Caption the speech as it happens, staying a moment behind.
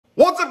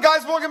up,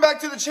 guys? Welcome back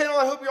to the channel.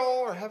 I hope you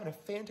all are having a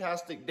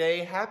fantastic day.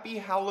 Happy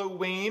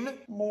Halloween.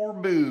 More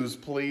booze,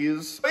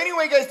 please.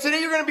 Anyway, guys,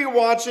 today you're going to be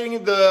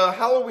watching the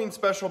Halloween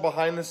special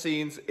behind the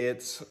scenes.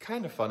 It's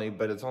kind of funny,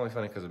 but it's only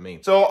funny because of me.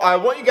 So I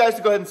want you guys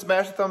to go ahead and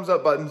smash the thumbs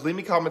up button. Leave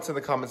me comments in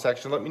the comment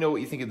section. Let me know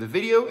what you think of the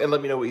video and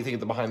let me know what you think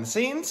of the behind the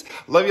scenes.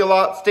 Love you a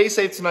lot. Stay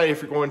safe tonight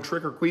if you're going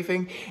trick or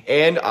queefing,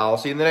 and I'll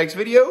see you in the next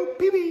video.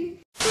 Bye-bye.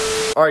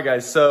 All right,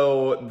 guys,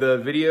 so the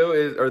video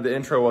is, or the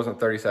intro wasn't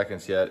 30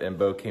 seconds yet, and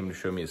Bo came to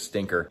show me a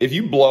stinker. If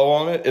you blow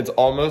on it, it's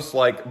almost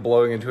like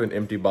blowing into an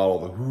empty bottle.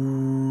 The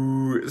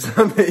whoo,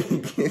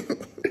 something.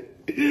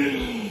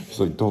 It's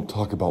like, don't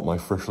talk about my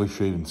freshly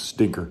shaven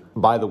stinker.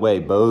 By the way,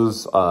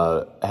 Bo's,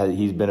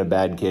 he's been a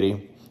bad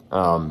kitty.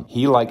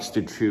 He likes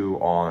to chew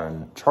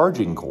on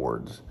charging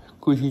cords.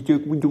 Because he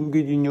said, we don't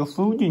get enough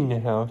food in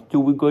the house, so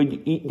we're going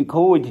to eat the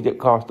cords that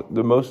cost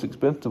the most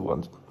expensive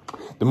ones.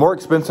 The more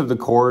expensive the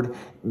cord,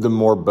 the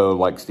more Bo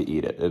likes to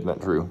eat it. Isn't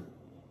that true?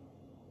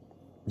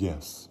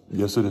 Yes.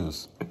 Yes, it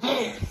is.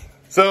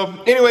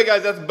 So, anyway,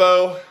 guys, that's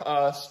Bo.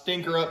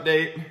 Stinker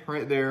update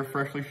right there.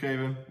 Freshly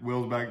shaven.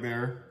 Will's back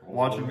there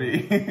watching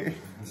me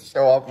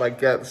show off my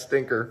cat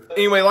stinker.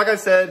 Anyway, like I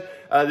said,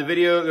 the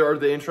video or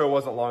the intro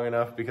wasn't long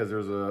enough because there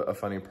was a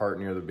funny part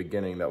near the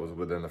beginning that was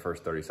within the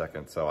first 30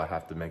 seconds. So I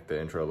have to make the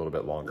intro a little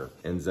bit longer.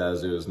 And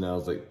Zazu is now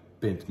like,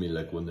 paint me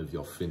like one of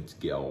your French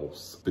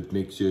girls, but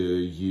make sure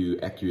you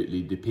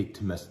accurately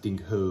depict my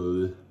stink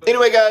hole.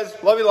 Anyway, guys,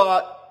 love you a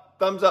lot.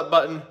 Thumbs up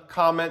button,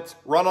 comments,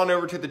 run on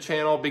over to the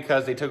channel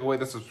because they took away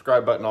the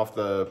subscribe button off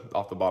the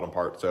bottom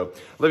part. So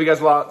love you guys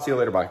a lot. See you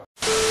later. Bye.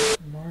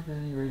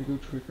 Marvin, you ready to go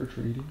trick or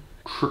treating?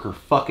 Trick or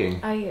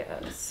fucking. I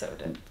so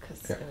did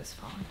because it was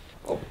fun.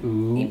 Oh.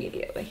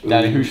 Immediately.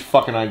 Daddy, whose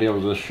fucking idea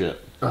was this shit?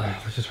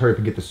 Let's just hurry up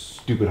and get this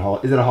stupid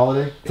holiday. Is it a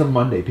holiday? It's a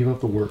Monday. People have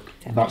to work.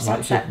 Not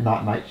night shift.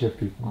 Not night shift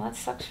people. Well, that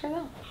sucks for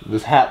them.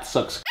 This hat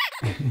sucks.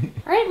 All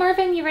right,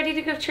 Marvin, you ready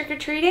to go trick or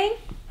treating?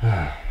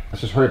 Let's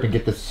just hurry up and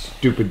get this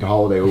stupid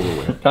holiday over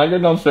with. Can I go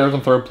downstairs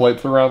and throw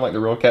plates around like the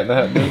real Cat in the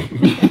Hat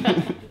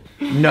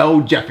did?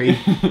 No, Jeffy.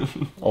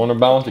 I want to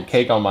balance a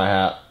cake on my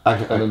hat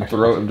and then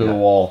throw it into the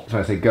wall. So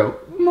I say, go.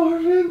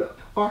 Marvin,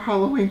 our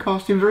Halloween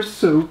costumes are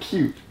so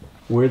cute.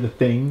 We're the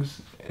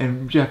things,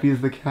 and Jeffy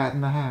is the Cat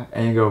in the Hat.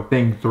 And you go,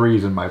 thing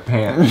 3's in my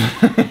pants.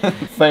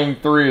 Thing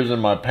 3 is in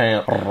my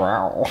pants.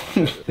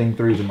 Thing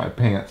 3's in my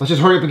pants. Let's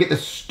just hurry up and get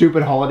this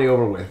stupid holiday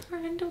over with.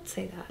 Marvin, don't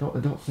say that.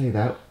 Don't say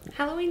that.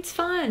 Halloween's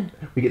fun.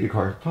 We get to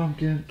carve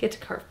pumpkins. Get to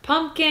carve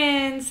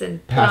pumpkins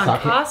and put Pass on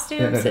out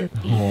costumes and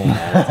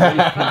yeah, that's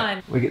gonna be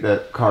fun. We get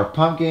to carve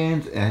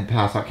pumpkins and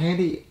pass out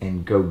candy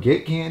and go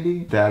get candy.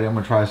 Daddy, I'm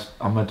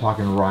gonna talk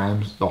in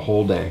rhymes the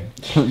whole day.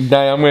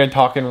 Daddy, I'm gonna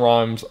talk in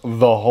rhymes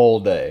the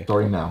whole day.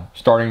 Starting now.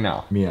 Starting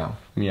now. Meow.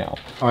 Meow.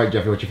 Alright,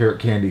 Jeffy, what's your favorite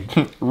candy?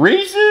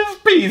 Reese's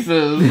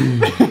Pieces.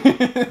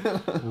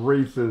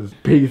 Reese's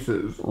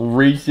Pieces.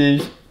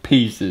 Reese's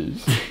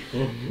Pieces.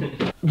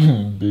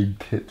 Big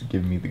tits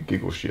give me the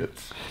giggle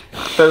shits.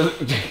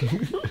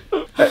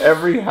 At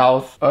every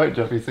house. Alright,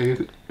 Jeffy, say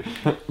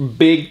it.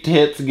 Big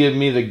tits give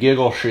me the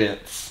giggle shits.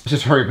 Let's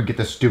just hurry up and get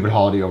this stupid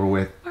holiday over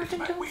with. Marvin,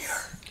 don't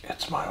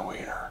It's my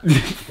wiener.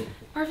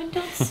 Marvin,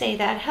 don't say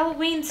that.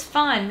 Halloween's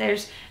fun.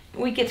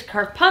 We get to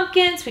carve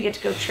pumpkins. We get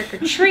to go trick or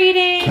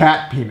treating.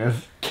 Cat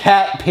penis.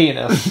 Cat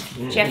penis.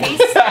 Jeffy,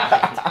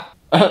 stop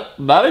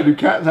it. Do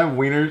cats have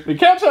wieners? Do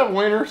cats have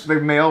wieners? The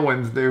male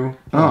ones do.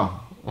 Oh.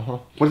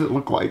 What does it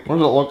look like? What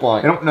does it look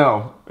like? I don't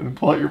know.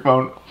 Pull out your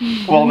phone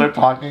while they're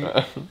talking.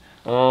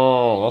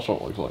 Oh, that's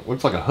what it looks like.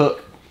 Looks like a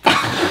hook.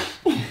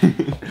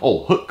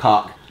 Oh, hook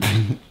cock.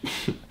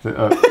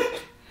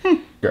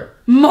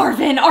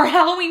 Marvin, our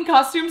Halloween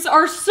costumes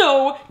are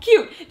so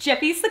cute.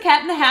 Jeffy's the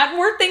Cat in the Hat, and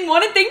we're thing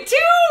 1 and thing 2.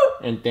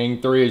 And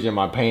thing 3 is in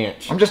my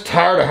pants. I'm just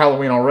tired of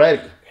Halloween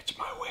already. It's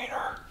my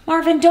wiener.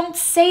 Marvin, don't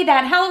say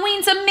that.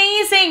 Halloween's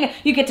amazing.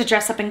 You get to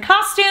dress up in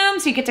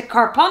costumes, you get to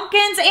carve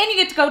pumpkins, and you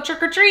get to go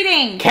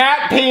trick-or-treating.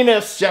 Cat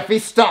penis. Jeffy,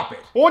 stop it.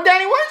 Well,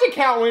 Daddy, what does a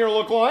cat wiener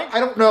look like? I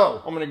don't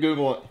know. I'm gonna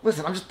Google it.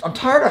 Listen, I'm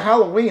tired of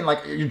Halloween.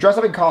 Like, you dress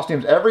up in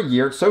costumes every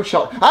year. It's so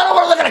shocking. I don't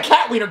want to look at a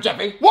cat wiener,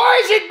 Jeffy.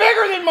 Why is it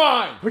bigger than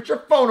mine? Put your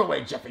phone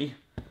away, Jeffy.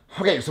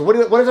 Okay, so what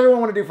does everyone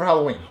want to do for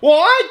Halloween? Well,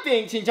 I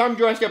think since I'm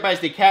dressed up as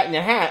the Cat in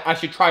the Hat, I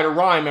should try to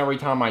rhyme every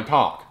time I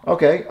talk.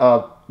 Okay,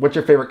 what's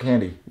your favorite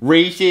candy?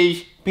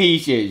 Reese's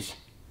Pieces.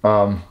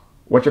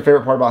 What's your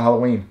favorite part about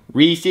Halloween?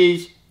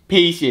 Reese's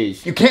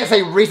Pieces. You can't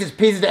say Reese's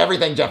Pieces to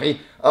everything, Jeffy.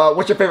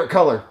 What's your favorite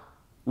color?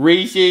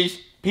 Reese's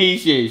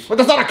Pieces. But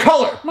that's not a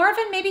color!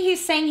 Marvin, maybe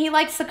he's saying he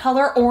likes the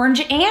color orange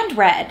and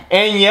red.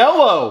 And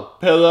yellow.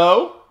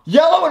 Pillow.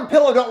 Yellow and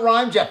pillow don't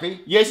rhyme, Jeffy.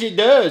 Yes, it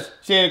does,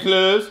 Santa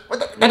Claus.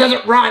 That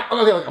doesn't rhyme.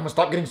 Okay, look, I'm gonna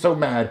stop getting so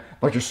mad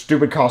about your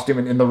stupid costume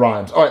in the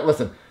rhymes. All right,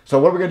 listen. So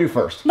what are we gonna do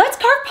first? Let's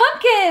carve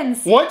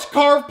pumpkins. What's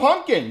carved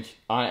pumpkins?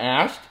 I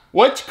asked.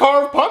 What's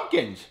carved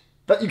pumpkins?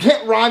 But you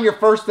can't rhyme your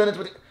first sentence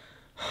with...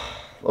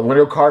 We're gonna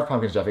go carve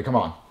pumpkins, Jeffy. Come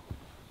on.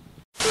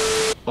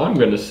 I'm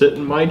gonna sit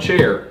in my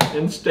chair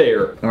and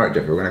stare. All right,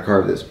 Jeffy, we're gonna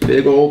carve this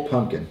big old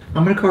pumpkin.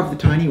 I'm gonna carve the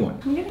tiny one.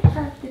 I'm gonna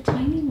carve the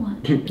tiny one.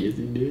 Yes,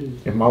 he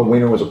did. If my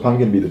wiener was a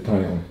pumpkin, it'd be the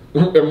tiny one.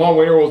 If my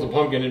winner was a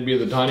pumpkin, it'd be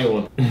the tiny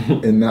one.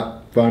 Isn't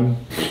that fun?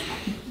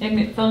 Isn't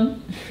it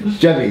fun?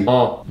 Jeffy,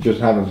 Oh, just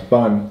having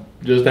fun.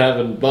 just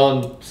having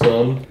fun,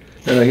 son.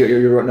 No, you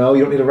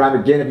don't need to rhyme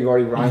again if you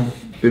already rhymed.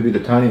 It'd be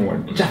the tiny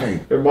one. Jeffy!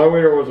 If my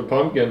winner was a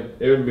pumpkin,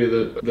 it would be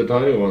the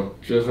tiny one.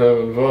 Just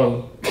having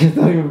fun. It's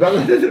not even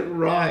that doesn't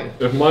rhyme.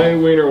 If my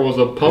wiener was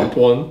a pump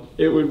one,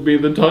 it would be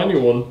the tiny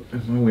one.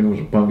 If my wiener was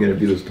a pumpkin, it'd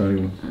be this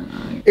tiny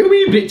one. It would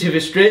be a bit of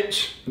a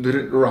stretch.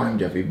 Didn't rhyme,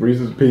 Jeffy.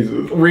 Reese's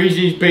Pieces.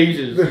 Reese's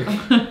Pieces.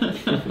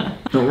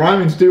 No,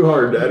 rhyming's too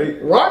hard, Daddy.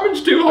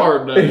 Rhyming's too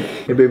hard, man.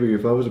 Hey, baby,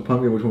 if I was a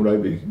pumpkin, which one would I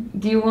be?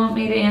 Do you want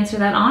me to answer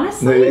that No,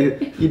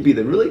 honestly? you'd be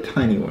the really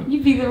tiny one.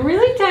 You'd be the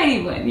really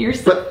tiny one. You're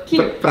so But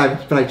cute.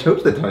 but I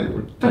chose the tiny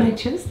one. But I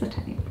chose the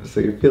tiny one. So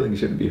your feelings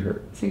shouldn't be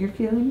hurt. So your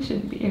feelings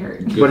shouldn't be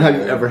hurt. But have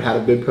you ever had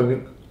a big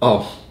pumpkin?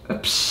 Oh.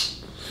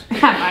 Psh.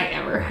 Have I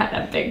ever had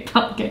a big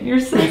pumpkin? You're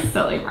so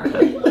silly,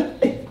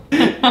 Martin.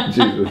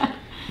 Jesus.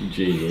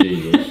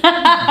 Jesus.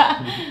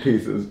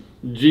 Pieces.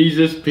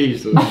 Jesus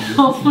Pieces.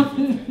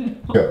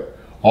 Go.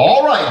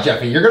 All right,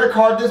 Jeffy, you're gonna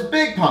carve this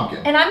big pumpkin.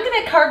 And I'm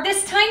gonna carve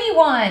this tiny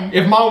one.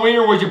 If my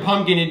wiener was a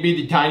pumpkin, it'd be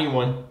the tiny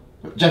one.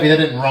 Jeffy, that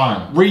didn't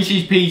rhyme.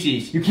 Reese's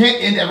Pieces. You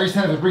can't end every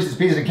sentence with Reese's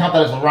Pieces and count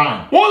that as a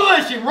rhyme. Well,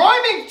 listen,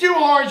 rhyming's too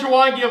hard, so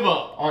I give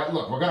up. All right,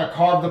 look, we're gonna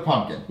carve the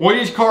pumpkin. What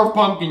does carved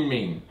pumpkin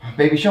mean?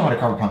 Baby, show me how to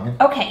carve a pumpkin.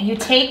 Okay, you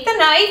take the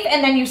knife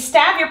and then you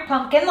stab your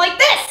pumpkin like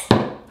this.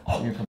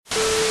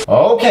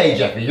 Okay,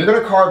 Jeffy, you're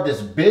gonna carve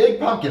this big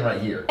pumpkin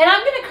right here. And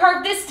I'm gonna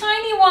carve this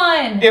tiny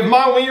one. If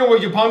my wiener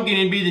was a pumpkin,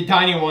 it'd be the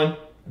tiny one.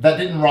 That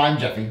didn't rhyme,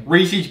 Jeffy.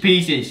 Reese's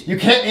Pieces. You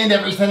can't end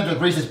every sentence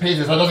with Reese's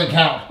Pieces, that doesn't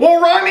count.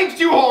 Well, rhyming's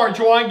too hard,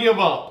 so I give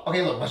up.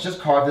 Okay, look, let's just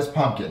carve this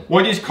pumpkin.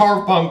 What does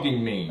carved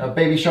pumpkin mean?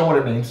 Baby, show what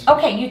it means.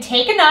 Okay, you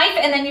take a knife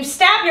and then you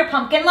stab your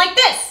pumpkin like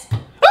this.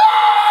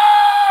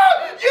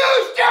 Ah!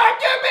 You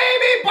stabbed a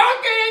baby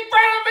pumpkin in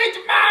front of its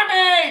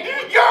mommy!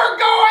 You're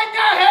going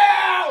to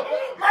hell!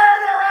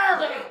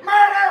 Murderer!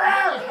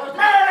 Murderer!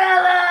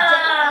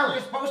 Murderer!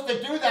 You're supposed to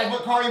do that,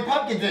 what carving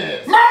pumpkins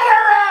is.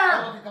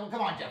 Murderer!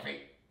 Come on, Jeffy.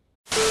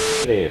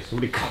 Hey,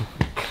 somebody call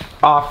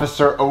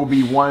Officer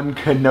Obi-Wan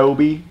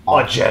Kenobi. a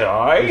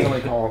Jedi.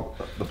 Somebody call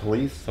the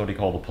police? Somebody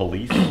call the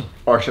police.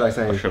 Or should I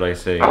say Or should I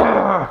say a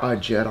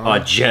Jedi? a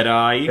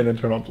Jedi? And then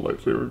turn off the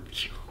lightsaber.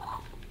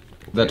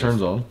 That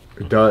turns on.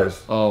 It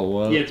does. Oh,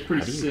 what? Yeah, it's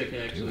pretty sick,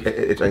 actually.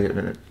 It's right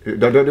here.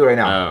 Don't do it right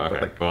now. Oh, okay.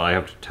 But, like, Well, I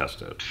have to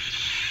test it.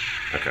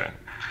 Okay.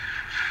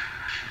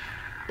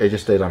 it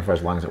just stays on for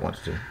as long as it wants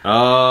to.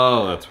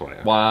 Oh, that's why.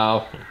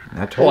 Wow.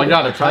 I told Well, I you.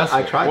 gotta tried. test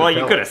I it. tried. Well, to you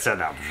tell could it. have said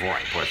that before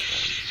I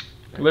pushed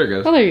There it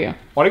goes. Oh, there you go.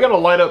 Why do you gotta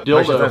light up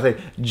I should dildo? say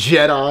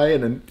Jedi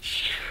and then.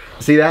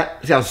 See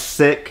that? See how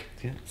sick?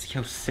 it. See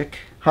how sick?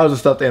 How does a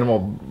stuffed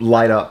animal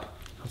light up?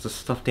 How's a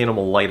stuffed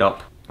animal light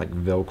up? Like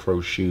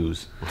Velcro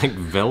shoes. Like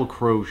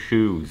Velcro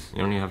shoes. You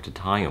don't even have to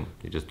tie them.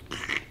 You just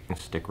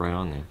stick right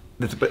on there.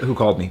 But who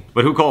called me?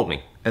 But who called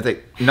me? It's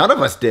like, none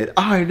of us did.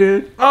 I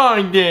did.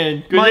 I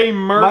did. Cause they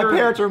My murdered.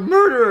 parents are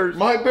murderers.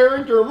 My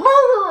parents are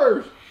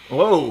murderers.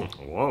 Whoa.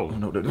 Whoa.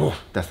 No,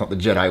 that's not the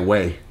Jedi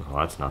way. Well,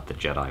 that's not the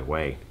Jedi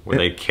way. Were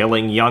they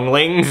killing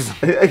younglings?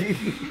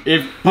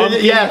 If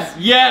pumpkins,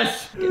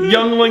 yes,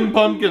 youngling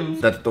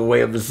pumpkins. That's the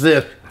way of the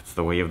Sith. That's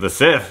the way of the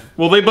Sith.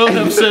 Well, they both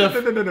have Sith.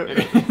 No.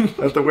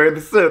 That's the way of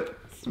the Sith.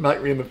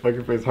 Smack me in the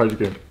fucking face hard you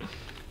can.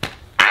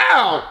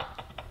 Ow!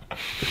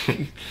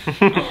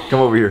 Come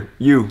over here.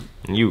 You.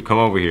 You, come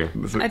over here.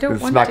 I don't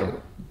want smack to.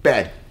 him.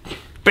 Bad.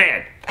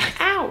 Bad.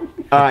 Ow.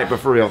 Alright, but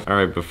for real.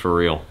 Alright, but for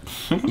real.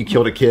 You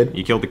killed a kid?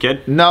 You killed the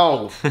kid?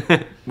 No.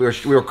 we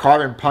were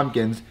carving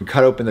pumpkins and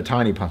cut open the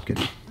tiny pumpkin.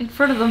 In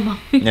front of the mommy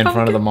In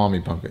front of the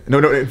mommy pumpkin. No,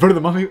 in front of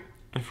the mommy.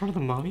 In front of the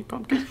mommy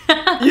pumpkin?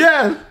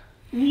 Yes!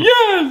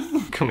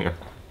 Yes. Come here.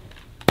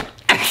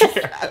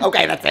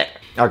 Okay, that's it.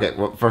 Okay,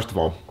 well, first of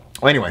all.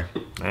 Well, anyway.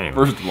 Anyway.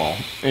 First of all,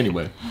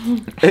 anyway.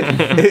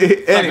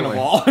 Anyway. Second of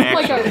all,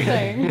 Like I was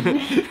saying.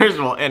 First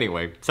of all,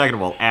 anyway. Second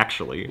of all,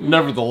 actually.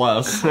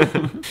 nevertheless.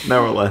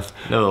 Nevertheless.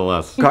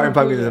 Nevertheless. Carving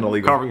pumpkins isn't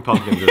illegal. Carving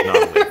pumpkins is not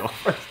illegal.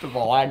 First of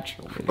all,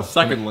 actually.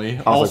 Secondly,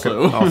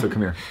 Also, also.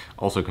 come here.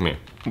 Also, come here.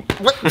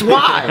 What?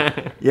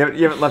 Why? you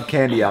haven't left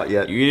candy out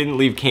yet. You didn't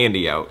leave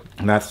candy out.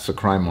 And that's a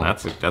crime on.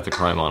 That's a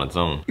crime on its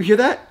own. You hear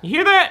that? You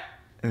hear that?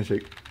 And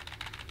shake.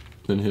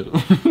 Then hit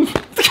him.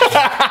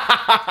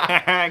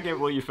 I can't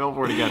believe you fell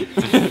for it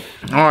again.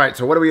 Alright,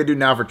 so what are we gonna do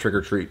now for trick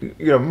or treat? You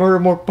gonna murder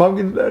more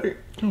pumpkins, Daddy?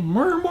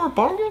 Murder more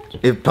pumpkins?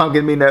 If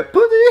pumpkin mean that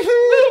pussy.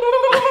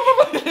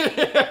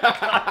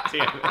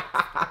 Damn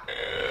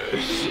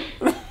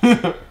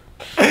it.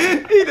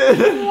 He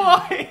did.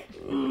 Why?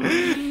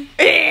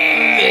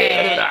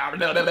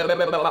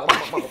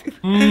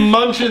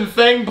 Munchin'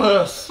 thing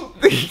puss.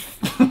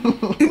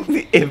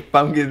 If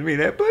pumpkins mean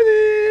that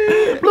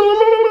pussy.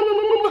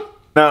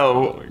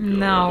 No.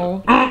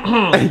 No.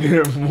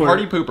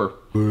 Party pooper.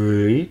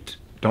 Wait.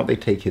 Don't they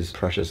take his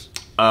precious?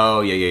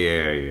 Oh, yeah.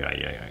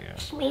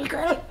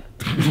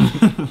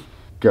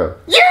 Go.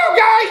 You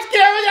guys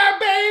killed a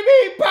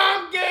baby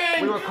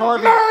pumpkin! We were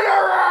carving.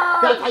 Murderer!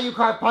 That's how you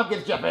carve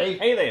pumpkins, Jeffy.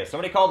 Hey there,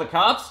 somebody call the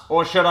cops?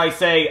 Or should I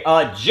say,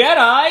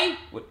 Jedi?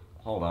 Wait,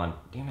 hold on.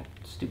 Damn it,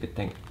 stupid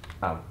thing.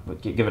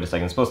 Give it a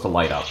second, it's supposed to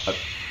light up.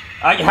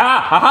 A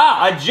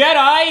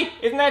Jedi?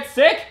 Isn't that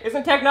sick?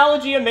 Isn't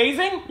technology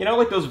amazing? You know,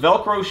 like those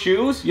Velcro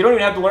shoes? You don't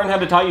even have to learn how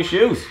to tie your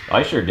shoes.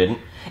 I sure didn't.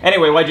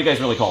 Anyway, why'd you guys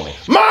really call me?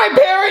 My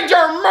parents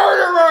are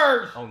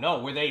murderers! Oh no,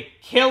 were they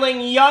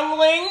killing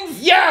younglings?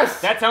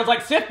 Yes! That sounds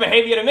like Sith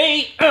behavior to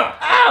me.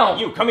 Ow!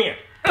 You, come here.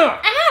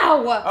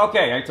 Ow!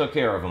 Okay, I took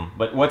care of him,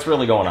 but what's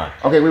really going on?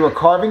 Okay, we were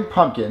carving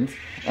pumpkins,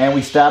 and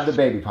we stabbed the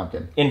baby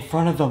pumpkin. In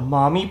front of the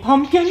mommy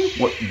pumpkin?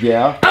 What?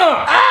 Yeah.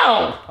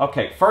 Ow!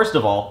 Okay, first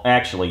of all,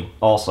 actually,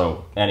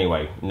 also,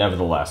 anyway,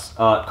 nevertheless,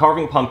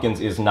 carving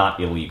pumpkins is not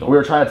illegal. We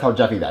were trying to tell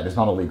Jeffy that. It's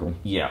not illegal.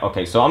 Yeah,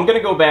 okay, so I'm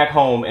gonna go back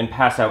home and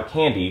pass out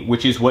candy,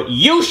 which is what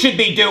you should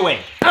be doing!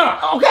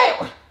 Okay!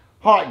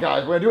 Alright,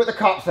 guys, we're gonna do what the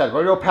cop said.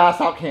 We're gonna go pass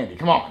out candy.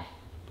 Come on.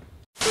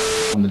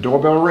 When the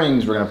doorbell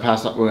rings, we're gonna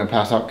pass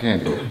out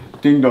candy.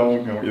 Ding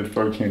dong. No, you have to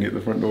throw candy at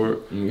the front door.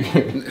 You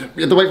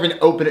have to wait for me to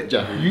open it,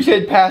 Jeffy. You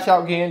said pass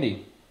out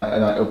candy.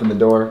 And I open the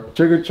door.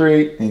 Trick or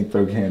treat, and you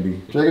throw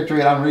candy. Trick or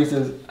treat, I'm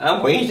Reese's.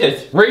 I'm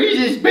Reese's.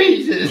 Reese's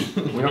Pieces.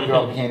 We don't give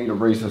out candy to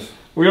Reese's.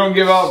 We don't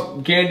give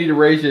out candy to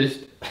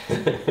racist.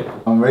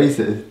 I'm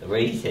Reese's.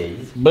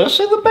 Reese's. Bust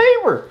of the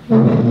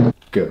paper.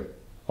 Good.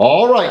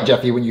 Alright,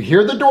 Jeffy, when you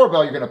hear the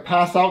doorbell, you're gonna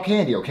pass out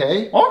candy,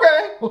 okay?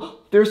 Okay. Well,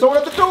 there's someone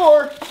at the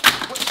door.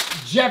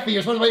 Jeffy,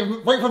 you're supposed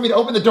to wait for me to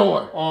open the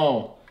door.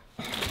 Oh.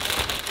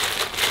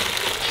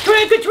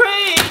 Trick or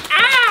treat!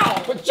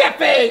 Ow! But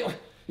Jeffy!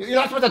 You're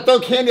not supposed to throw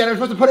candy out, you're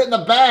supposed to put it in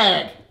the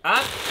bag.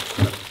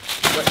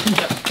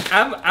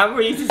 I'm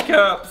Reese's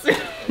Cups.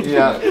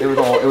 Yeah, it was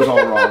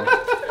all wrong.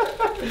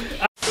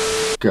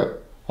 Go.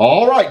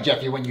 Alright,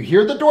 Jeffy, when you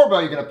hear the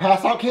doorbell, you're gonna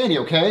pass out candy,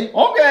 okay?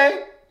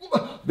 Okay.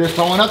 There's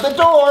someone at the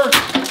door.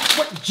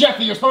 What,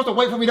 Jeffy, you're supposed to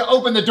wait for me to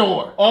open the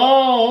door.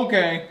 Oh,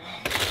 okay.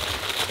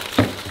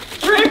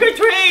 Trick or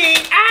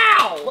treat!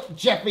 Ow! What,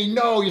 Jeffy,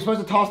 no, you're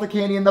supposed to toss the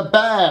candy in the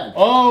bag.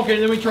 Oh, okay,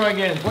 let me try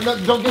again. Well, no,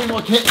 don't give me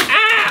more candy.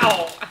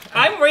 Ow!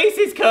 I'm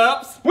Reese's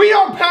Cups. We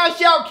don't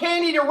pass out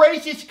candy to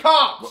racist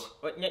cops.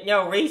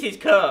 No, Reese's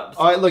Cups.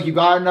 Alright, look, you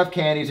got enough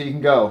candy so you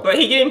can go. But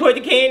he didn't put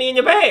the candy in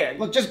your bag.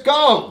 Look, just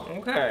go.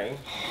 Okay.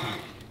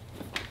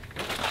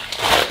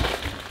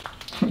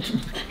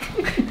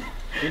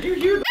 Did you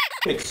hear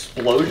the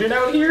explosion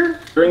out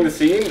here during the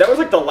scene? That was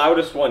like the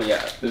loudest one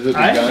yet. Is it the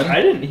gun?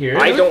 I didn't hear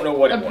it. I don't know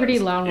what it A was. pretty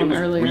loud one It was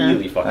earlier.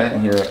 really fucking I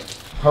didn't loud. hear it.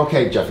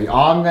 Okay, Jeffy,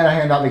 I'm gonna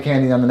hand out the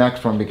candy on the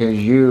next one because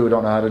you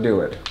don't know how to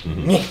do it.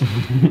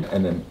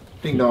 And then,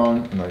 ding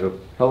dong, and I go,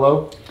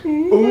 hello?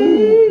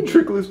 Ooh,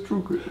 Trickless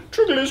Truckus.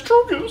 Trickless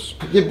Truckus.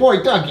 Your boy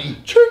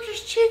Dougie.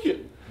 Church's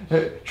chicken.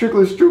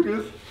 Trickless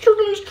Truckus.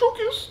 Trickless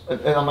Truckus.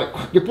 And I'm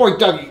like, your boy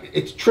Dougie,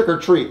 it's trick or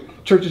treat.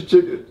 Church's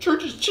chicken.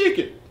 Church's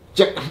chicken.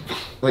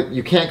 Like,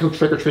 you can't go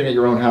trick or treating at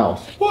your own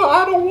house. Well,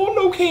 I don't want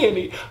no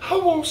candy. I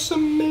want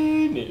some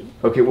money.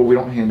 Okay, well, we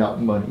don't hand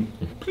out money.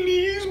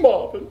 Please,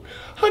 Marvin.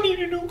 I need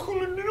a new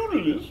coolest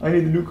noodles. I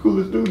need the new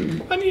coolest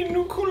noodles. I need a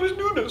new coolest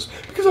noodles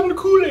because I'm the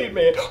Kool-Aid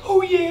man.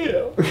 Oh,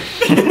 yeah.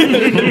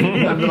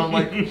 And then I'm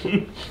like,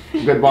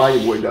 goodbye,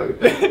 your boy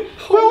Dougie.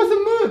 Well, what's the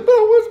money? But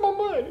where's my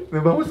money?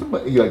 But what's the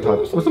money? You like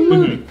talk, what's the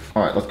money?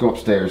 Alright, let's go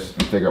upstairs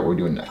and figure out what we're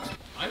doing next.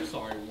 I'm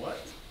sorry, what?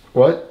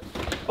 What?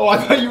 Oh, I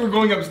thought you were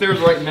going upstairs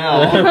right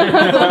now. Okay.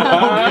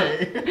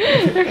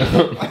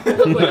 I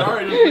was like,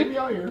 alright, just leave me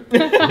out here.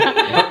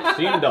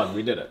 Scene done.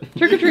 We did it.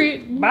 Trick or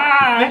treat.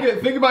 Bye.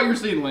 Think about your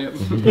scene,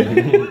 Lance.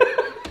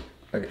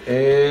 Okay,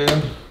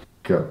 and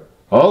go.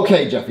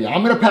 Okay, Jeffy,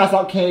 I'm gonna pass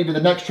out candy to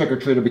the next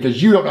trick-or-treater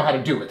because you don't know how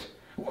to do it.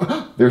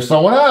 There's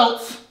someone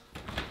else.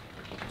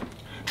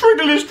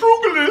 Trickless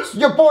Truckus.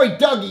 Your boy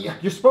Dougie.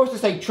 You're supposed to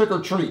say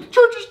trick-or-treat.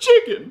 Church's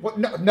chicken. What?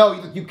 No,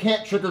 you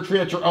can't trick-or-treat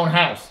at your own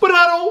house. But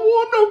I don't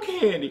want no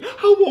candy.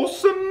 I want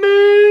some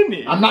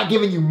money. I'm not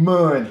giving you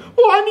money.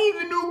 Well, I need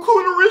the new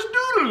coolest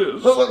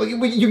noodles. Look,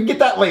 you can get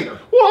that later.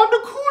 Well, I'm the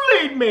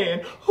Kool-Aid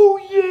man. Oh,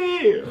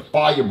 yeah.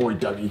 Bye, your boy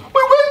Dougie. Wait,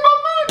 where's my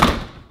money?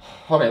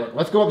 Okay, look,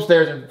 let's go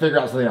upstairs and figure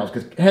out something else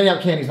because handing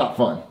out candy's not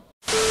fun.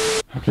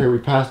 Okay, we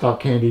passed out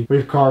candy.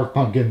 We've carved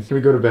pumpkins. Can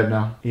we go to bed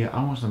now? Yeah,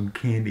 I want some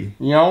candy.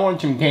 Yeah, I want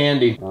some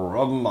candy.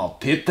 Rub my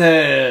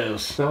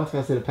titties. So what's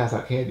I say to pass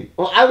out candy?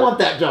 Well, I want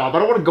that job. I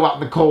don't want to go out in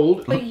the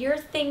cold. But you're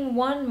thing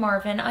 1,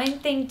 Marvin. I'm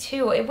thing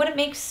 2. It wouldn't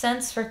make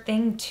sense for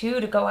thing 2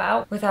 to go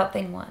out without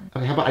thing 1.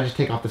 Okay, how about I just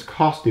take off this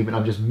costume and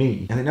I'm just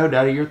me? And they know,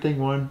 Daddy, you're thing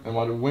 1. And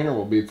my winner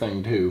will be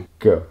thing 2.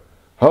 Go.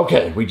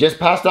 Okay, we just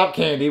passed out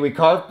candy. We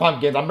carved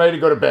pumpkins. I'm ready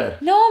to go to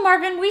bed. No,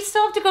 Marvin, we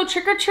still have to go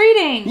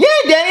trick-or-treating. Yeah,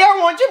 Daddy, I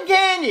want some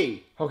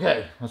candy.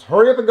 Okay, let's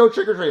hurry up and go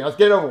trick-or-treating. Let's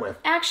get it over with.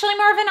 Actually,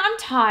 Marvin, I'm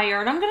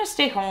tired. I'm gonna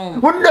stay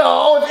home. Well,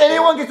 no, if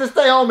anyone gets to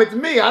stay home, it's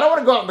me. I don't want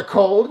to go out in the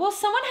cold. Well,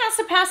 someone has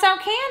to pass out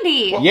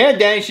candy. Yeah,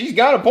 Daddy, she's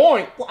got a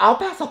point. Well, I'll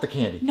pass out the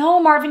candy.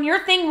 No, Marvin,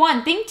 you're thing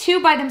 1. Thing 2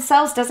 by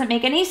themselves doesn't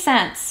make any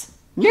sense.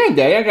 Yeah,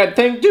 Daddy, I got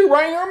thing 2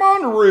 right here. I'm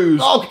on the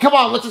roost. Oh, come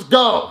on, let's just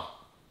go.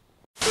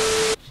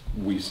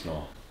 We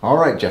snore. All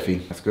right,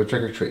 Jeffy, let's go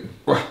trick or treating.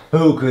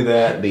 Who could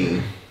that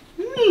be?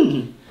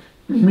 Me.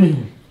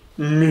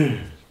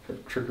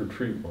 Trick or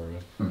treat, Marvin.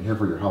 I'm here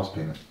for your house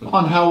payment.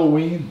 On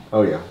Halloween.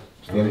 Oh yeah,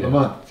 it's the end of the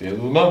month. It's the end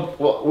of the month.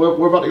 Well,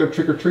 we're about to go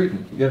trick or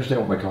treating. You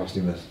understand what my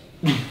costume is?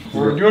 Do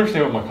you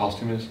understand what my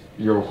costume is?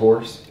 You're a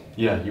horse.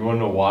 Yeah, you want to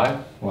know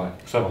why? Why?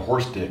 Because I have a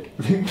horse dick.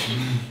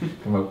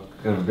 I'm a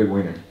big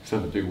wiener. Because I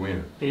have a big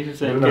wiener. He just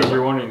said, in case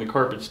you're wondering, the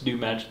carpets do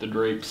match the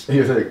drapes.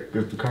 He said,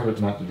 because the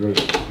carpet's not the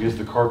drapes. Because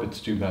the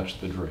carpets do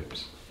match the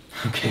drapes.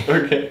 Okay.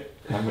 Okay.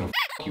 I'm gonna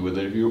f you with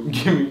it if you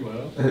give me my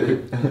house.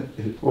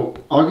 Well,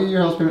 I'll give you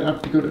your house payment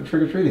after you go to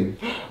trick or treating.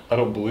 I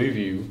don't believe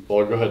you. Well,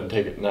 I'll go ahead and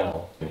take it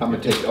now. I'm gonna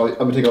take all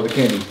the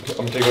candy I'm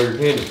gonna take all your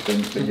candy.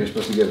 that you're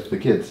supposed to give the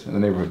kids in the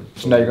neighborhood.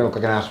 So now you're gonna look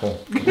like an asshole.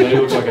 Now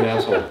you look like an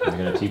asshole. You're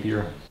gonna TP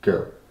her?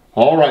 Go.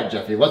 All right,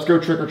 Jeffy, let's go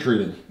trick or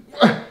treating.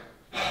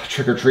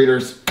 Trick or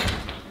treaters.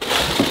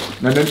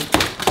 No. I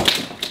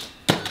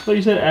thought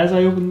you said as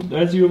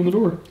you open the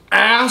door.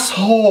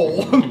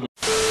 Asshole!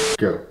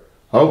 Go.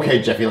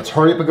 Okay, Jeffy, let's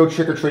hurry up and go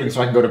trick or treating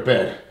so I can go to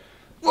bed.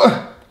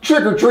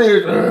 Trick or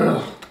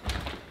treaters.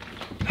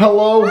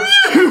 Hello.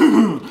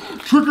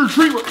 Trick or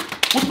treat?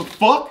 What the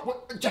fuck?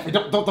 What? Jeffy,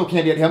 don't throw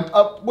candy at him.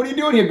 What are you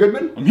doing here,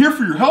 Goodman? I'm here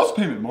for your house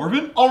payment,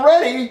 Marvin.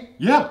 Already?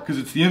 Yeah, because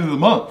it's the end of the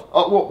month.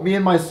 Well, me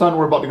and my son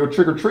were about to go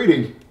trick or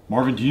treating.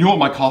 Marvin, do you know what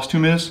my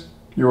costume is?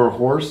 You're a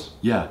horse?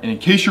 Yeah, and in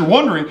case you're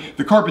wondering,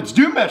 the carpets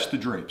do match the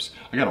drapes.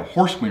 I got a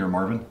horse wiener,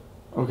 Marvin.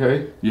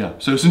 Okay. Yeah,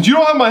 so since you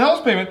don't have my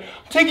house payment,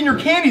 I'm taking your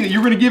candy that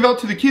you're going to give out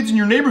to the kids in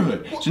your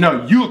neighborhood. So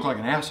now you look like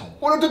an asshole.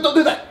 Well, don't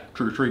do that.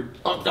 Trick or treat.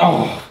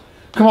 Oh,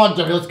 come on,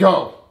 Jeffy, let's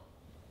go.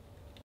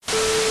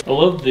 I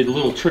love the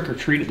little trick or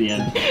treat at the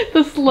end.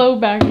 The slow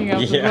backing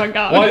up is what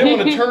got me. Well, I didn't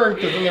want to turn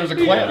because then there's a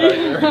clamp right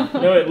there.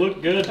 No, it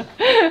looked good.